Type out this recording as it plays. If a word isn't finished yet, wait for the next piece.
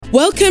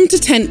Welcome to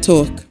Tent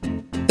Talk,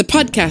 the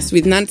podcast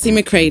with Nancy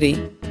McCready,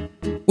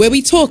 where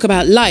we talk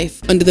about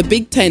life under the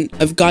big tent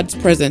of God's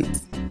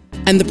presence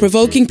and the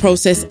provoking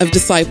process of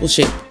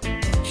discipleship.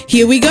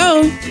 Here we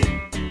go.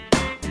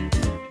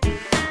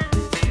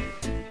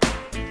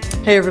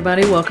 Hey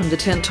everybody, welcome to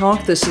Tent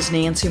Talk. This is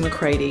Nancy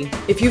McCready.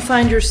 If you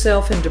find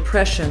yourself in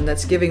depression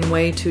that's giving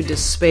way to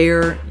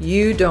despair,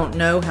 you don't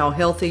know how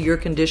healthy your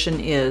condition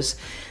is.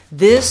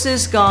 This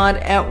is God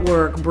at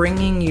work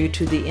bringing you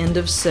to the end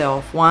of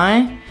self.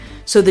 Why?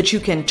 So that you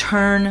can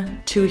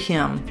turn to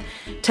Him.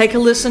 Take a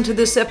listen to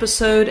this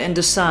episode and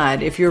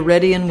decide if you're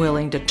ready and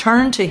willing to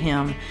turn to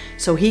Him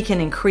so He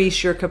can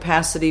increase your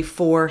capacity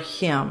for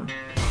Him.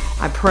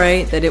 I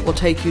pray that it will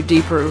take you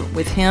deeper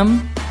with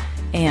Him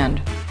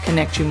and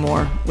connect you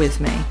more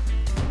with me.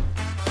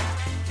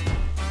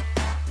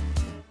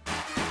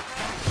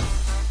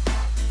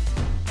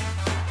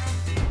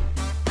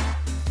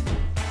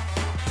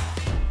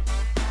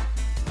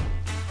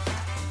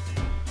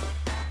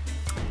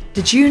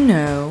 Did you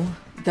know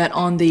that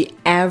on the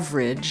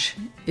average,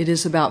 it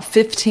is about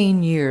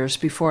 15 years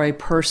before a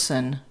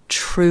person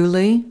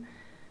truly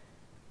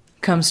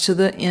comes to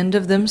the end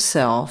of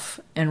themselves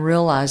and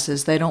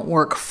realizes they don't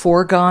work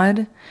for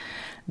God,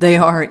 they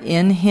are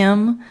in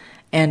Him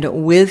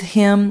and with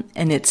Him,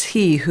 and it's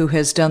He who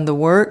has done the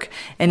work,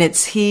 and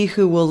it's He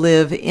who will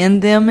live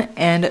in them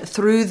and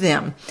through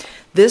them.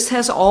 This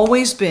has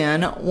always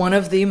been one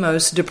of the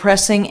most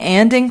depressing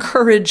and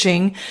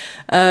encouraging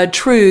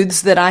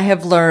truths that I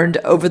have learned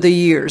over the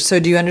years. So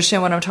do you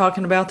understand what I'm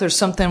talking about? There's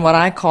something what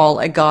I call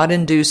a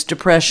God-induced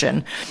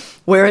depression,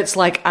 where it's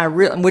like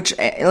which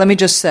let me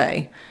just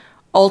say,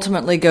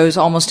 ultimately goes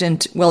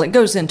it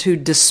goes into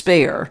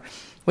despair,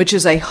 which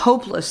is a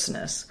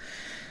hopelessness.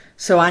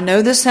 So I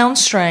know this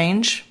sounds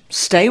strange.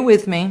 Stay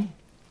with me.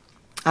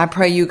 I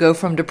pray you go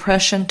from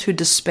depression to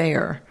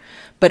despair,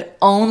 but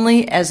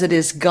only as it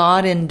is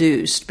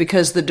God-induced,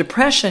 because the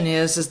depression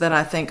is that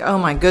I think, oh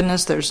my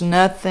goodness, there's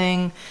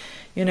nothing,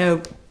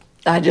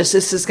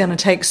 this is going to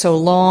take so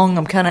long.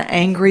 I'm kind of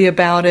angry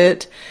about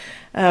it,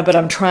 but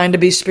I'm trying to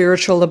be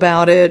spiritual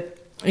about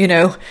it. In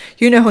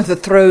the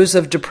throes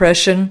of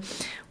depression.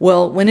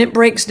 Well, when it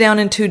breaks down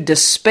into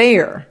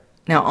despair,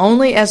 now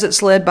only as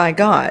it's led by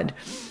God,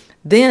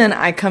 then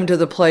I come to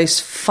the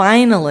place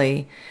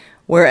finally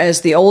where,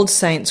 as the old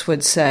saints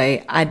would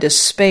say, I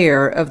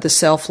despair of the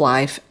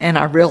self-life and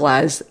I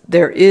realize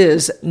there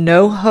is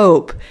no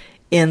hope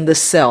in the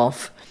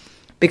self,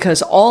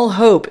 because all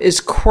hope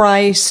is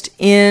Christ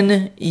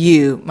in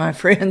you, my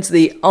friends,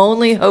 the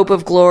only hope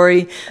of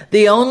glory,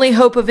 the only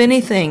hope of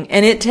anything,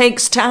 and it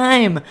takes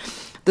time.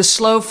 The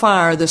slow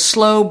fire, the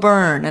slow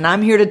burn. And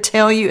I'm here to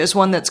tell you, as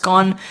one that's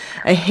gone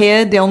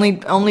ahead, the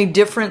only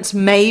difference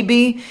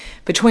maybe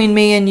between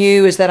me and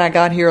you is that I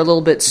got here a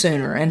little bit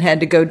sooner and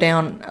had to go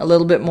down a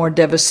little bit more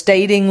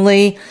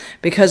devastatingly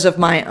because of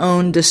my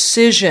own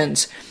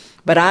decisions.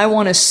 But I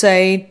want to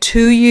say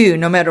to you,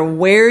 no matter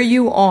where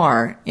you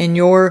are in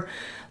your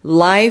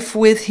life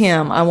with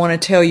Him, I want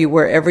to tell you,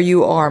 wherever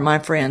you are, my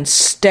friends,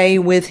 stay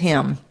with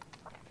Him.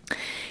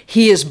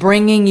 He is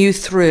bringing you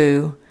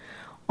through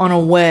on a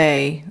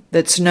way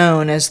that's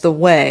known as the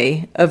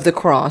way of the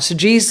cross.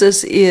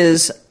 Jesus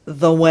is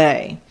the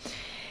way.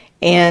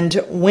 And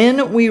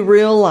when we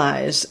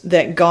realize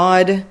that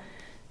God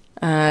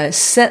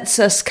sets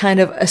us kind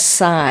of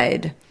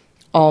aside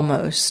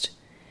almost,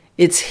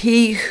 it's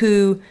He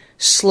who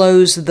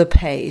slows the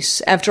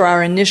pace. After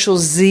our initial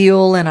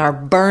zeal and our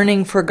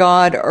burning for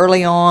God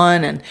early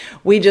on, and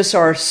we just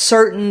are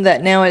certain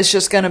that now it's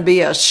just going to be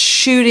a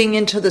shooting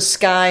into the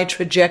sky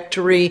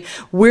trajectory.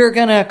 We're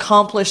going to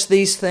accomplish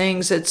these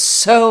things. It's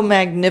so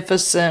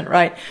magnificent,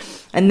 right?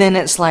 And then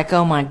it's like,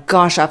 oh my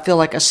gosh, I feel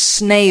like a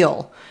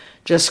snail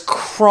just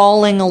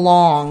crawling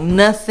along.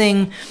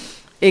 Nothing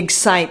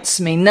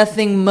excites me.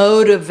 Nothing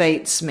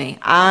motivates me.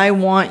 I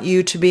want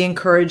you to be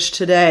encouraged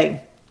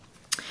today.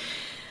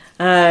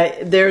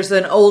 There's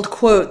an old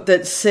quote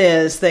that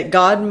says that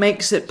God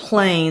makes it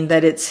plain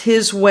that it's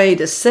His way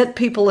to set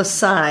people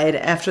aside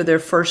after their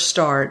first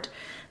start,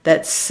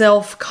 that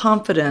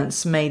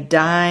self-confidence may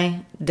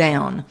die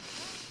down.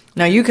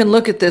 Now you can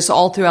look at this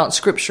all throughout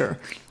Scripture.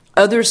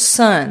 Other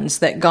sons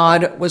that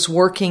God was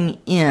working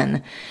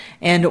in,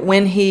 and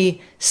when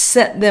He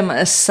set them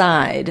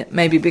aside,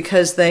 maybe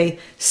because they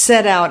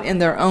set out in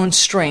their own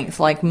strength,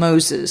 like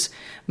Moses.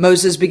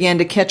 Moses began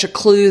to catch a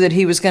clue that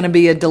he was going to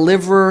be a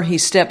deliverer. He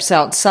steps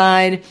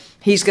outside.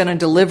 He's going to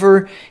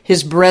deliver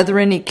his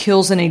brethren. He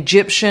kills an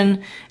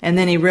Egyptian, and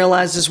then he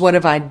realizes, what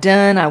have I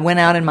done? I went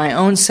out in my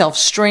own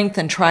self-strength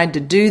and tried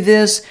to do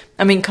this.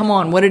 I mean, come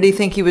on, what did he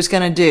think he was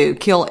going to do?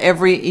 Kill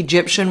every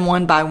Egyptian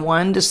one by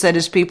one to set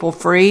his people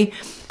free?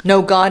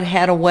 No, God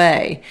had a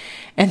way.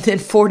 And then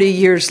 40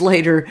 years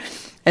later,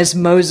 as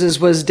Moses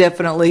was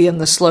definitely in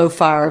the slow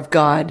fire of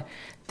God,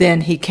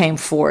 then he came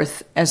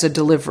forth as a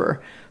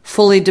deliverer,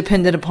 fully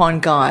dependent upon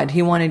God.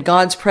 He wanted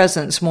God's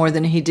presence more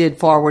than he did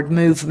forward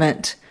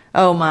movement.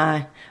 Oh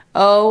my.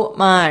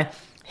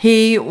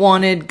 He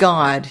wanted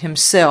God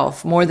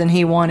himself more than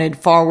he wanted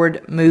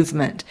forward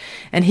movement.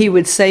 And he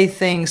would say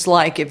things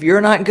like, if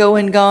you're not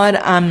going, God,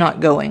 I'm not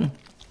going.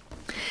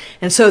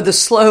 And so the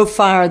slow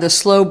fire, the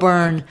slow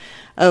burn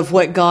of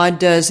what God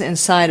does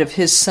inside of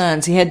his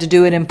sons, he had to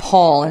do it in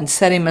Paul and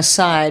set him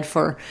aside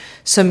for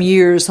some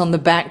years on the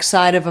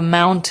backside of a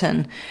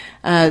mountain.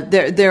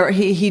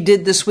 He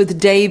did this with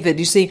David.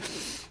 You see,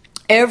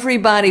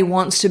 everybody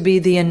wants to be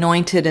the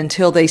anointed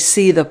until they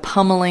see the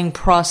pummeling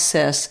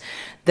process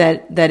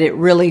that it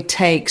really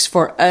takes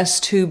for us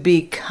to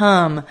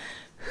become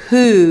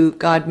who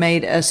God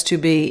made us to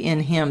be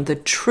in him, the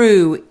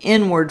true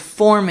inward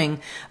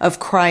forming of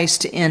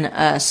Christ in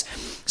us.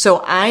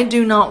 So I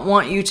do not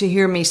want you to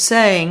hear me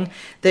saying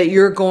that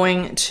you're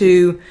going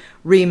to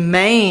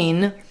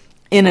remain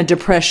in a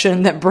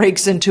depression that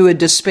breaks into a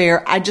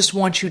despair. I just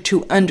want you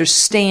to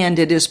understand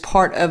it is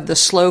part of the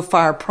slow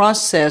fire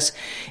process,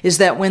 is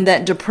that when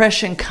that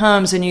depression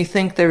comes and you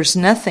think there's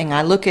nothing,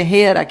 I look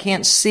ahead, I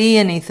can't see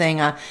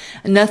anything,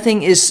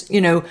 nothing is,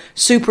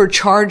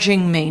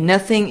 supercharging me,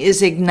 nothing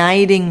is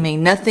igniting me,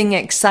 nothing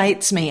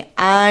excites me.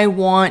 I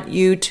want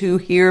you to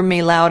hear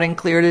me loud and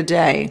clear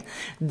today.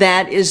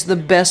 That is the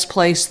best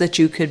place that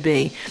you could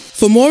be.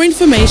 For more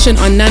information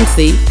on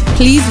Nancy,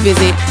 please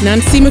visit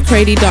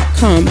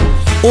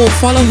nancymccready.com or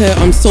follow her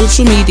on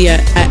social media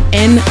at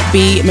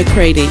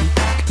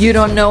NBMcCready. You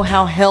don't know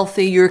how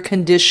healthy your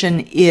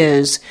condition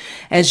is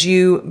as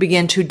you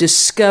begin to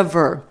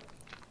discover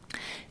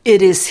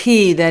it is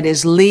He that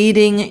is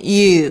leading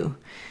you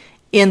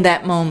in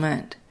that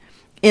moment,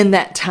 in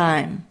that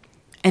time.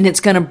 And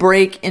it's going to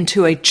break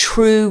into a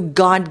true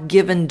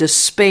God-given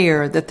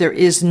despair that there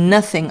is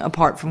nothing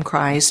apart from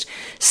Christ.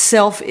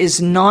 Self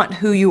is not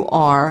who you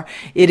are.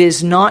 It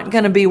is not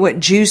going to be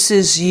what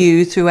juices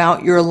you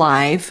throughout your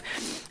life.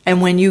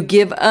 And when you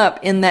give up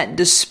in that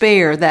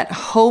despair, that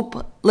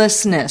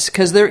hopelessness,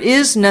 because there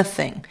is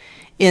nothing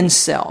in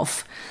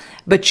self,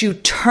 but you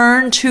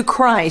turn to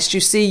Christ.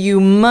 You see, you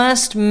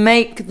must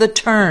make the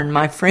turn,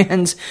 my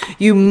friends.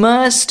 You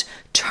must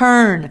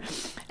turn.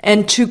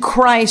 And to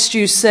Christ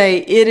you say,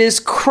 it is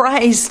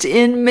Christ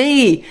in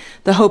me,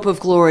 the hope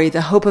of glory,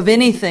 the hope of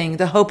anything,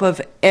 the hope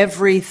of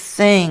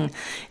everything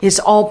is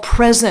all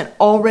present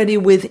already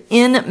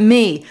within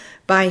me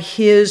by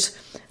His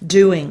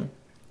doing.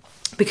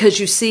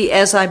 Because you see,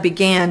 as I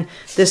began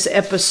this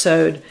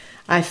episode,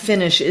 I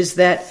finish, is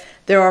that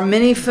there are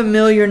many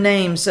familiar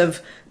names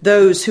of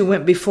those who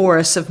went before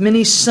us, of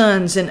many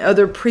sons in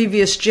other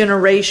previous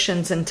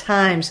generations and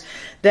times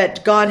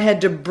that God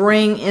had to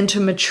bring into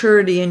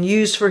maturity and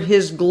use for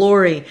His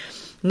glory.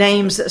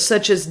 Names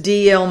such as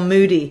D.L.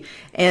 Moody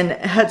and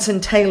Hudson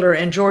Taylor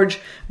and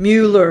George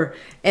Mueller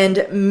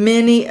and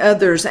many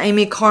others,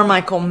 Amy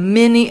Carmichael,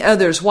 many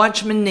others,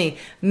 Watchman Nee,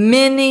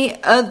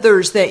 many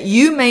others that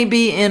you may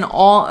be in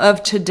awe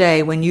of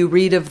today when you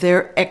read of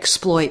their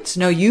exploits.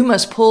 No, you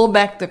must pull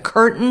back the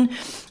curtain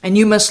and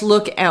you must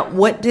look at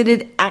what did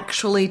it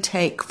actually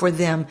take for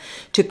them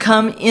to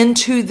come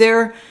into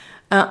their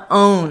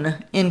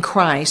own in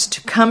Christ,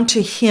 to come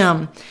to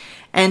Him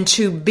and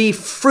to be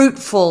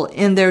fruitful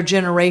in their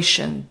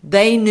generation.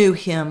 They knew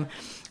Him,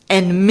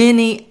 and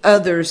many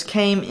others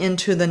came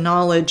into the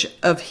knowledge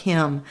of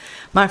Him.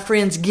 My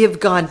friends,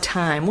 give God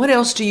time. What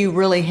else do you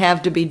really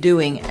have to be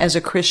doing as a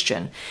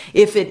Christian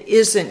if it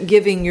isn't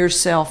giving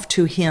yourself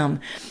to Him?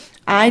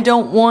 I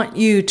don't want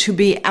you to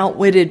be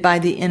outwitted by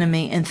the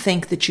enemy and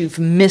think that you've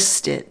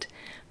missed it.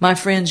 My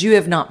friends, you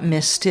have not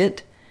missed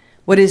it.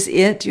 What is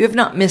it? You have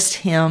not missed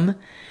Him.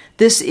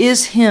 This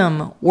is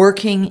Him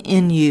working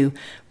in you,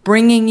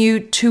 bringing you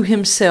to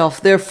Himself.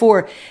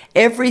 Therefore,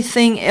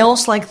 everything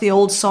else, like the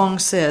old song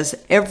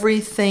says,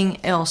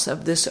 everything else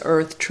of this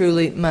earth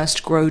truly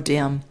must grow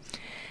dim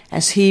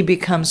as He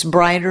becomes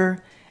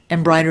brighter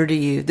and brighter to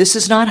you. This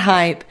is not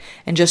hype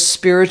and just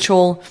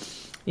spiritual,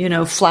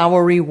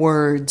 flowery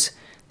words.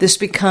 This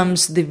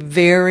becomes the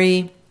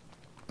very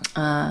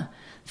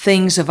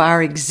things of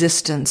our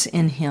existence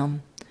in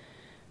Him.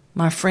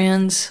 My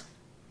friends,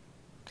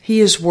 He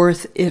is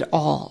worth it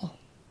all.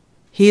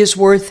 He is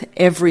worth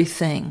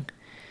everything.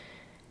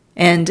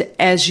 And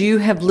as you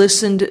have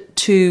listened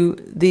to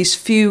these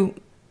few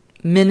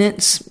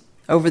minutes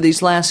over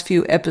these last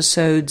few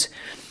episodes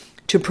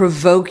to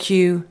provoke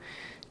you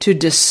to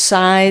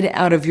decide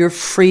out of your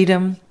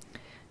freedom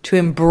to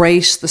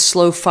embrace the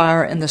slow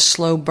fire and the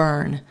slow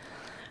burn,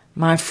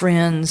 my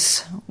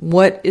friends,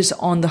 what is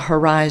on the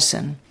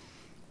horizon?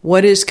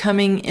 What is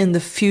coming in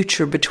the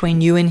future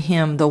between you and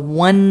Him, the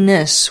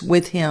oneness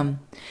with Him?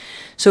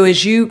 So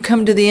as you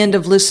come to the end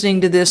of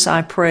listening to this,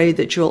 I pray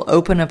that you'll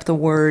open up the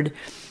Word,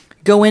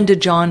 go into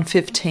John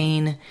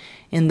 15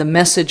 in the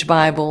Message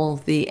Bible,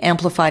 the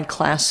Amplified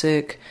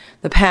Classic,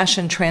 the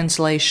Passion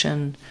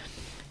Translation,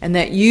 and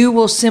that you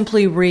will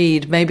simply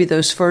read maybe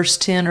those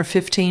first 10 or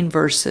 15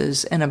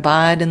 verses and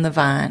abide in the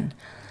vine.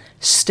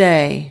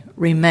 Stay,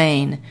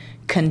 remain,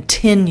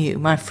 continue,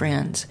 my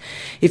friends.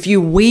 If you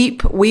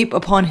weep, weep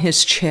upon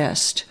His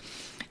chest.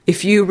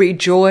 If you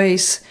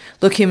rejoice,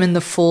 look Him in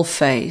the full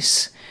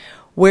face.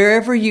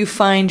 Wherever you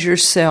find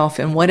yourself,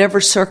 in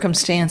whatever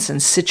circumstance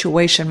and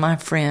situation, my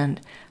friend,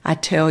 I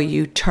tell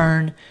you,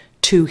 turn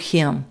to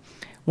Him.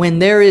 When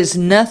there is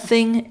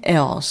nothing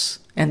else,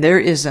 and there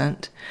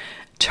isn't,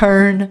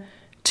 turn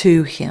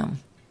to Him.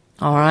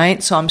 All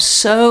right? So I'm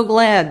so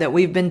glad that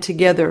we've been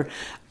together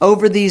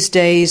over these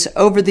days,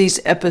 over these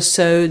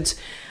episodes.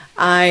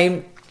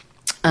 I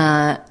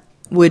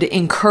would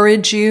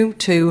encourage you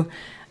to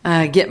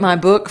get my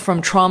book,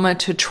 From Trauma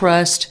to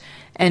Trust,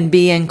 and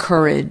be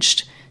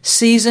encouraged.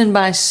 Season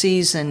by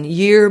season,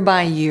 year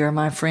by year,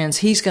 my friends,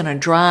 He's going to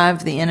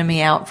drive the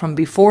enemy out from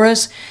before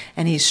us,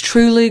 and He's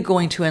truly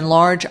going to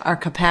enlarge our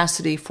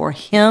capacity for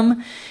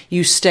Him.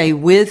 You stay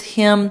with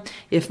Him.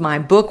 If my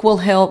book will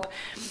help,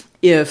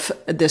 if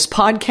this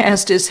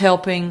podcast is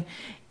helping,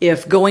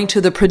 if going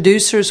to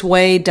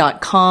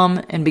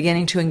theproducersway.com and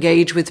beginning to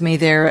engage with me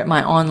there at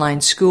my online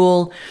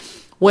school,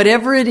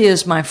 whatever it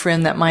is, my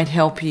friend, that might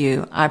help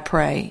you, I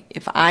pray,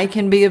 if I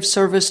can be of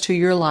service to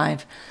your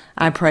life,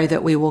 I pray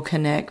that we will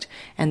connect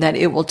and that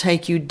it will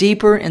take you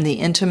deeper in the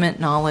intimate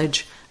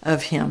knowledge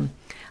of Him.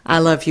 I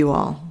love you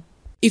all.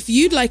 If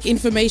you'd like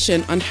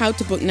information on how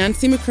to book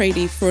Nancy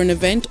McCready for an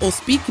event or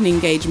speaking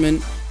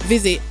engagement,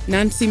 visit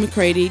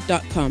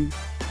nancymccready.com.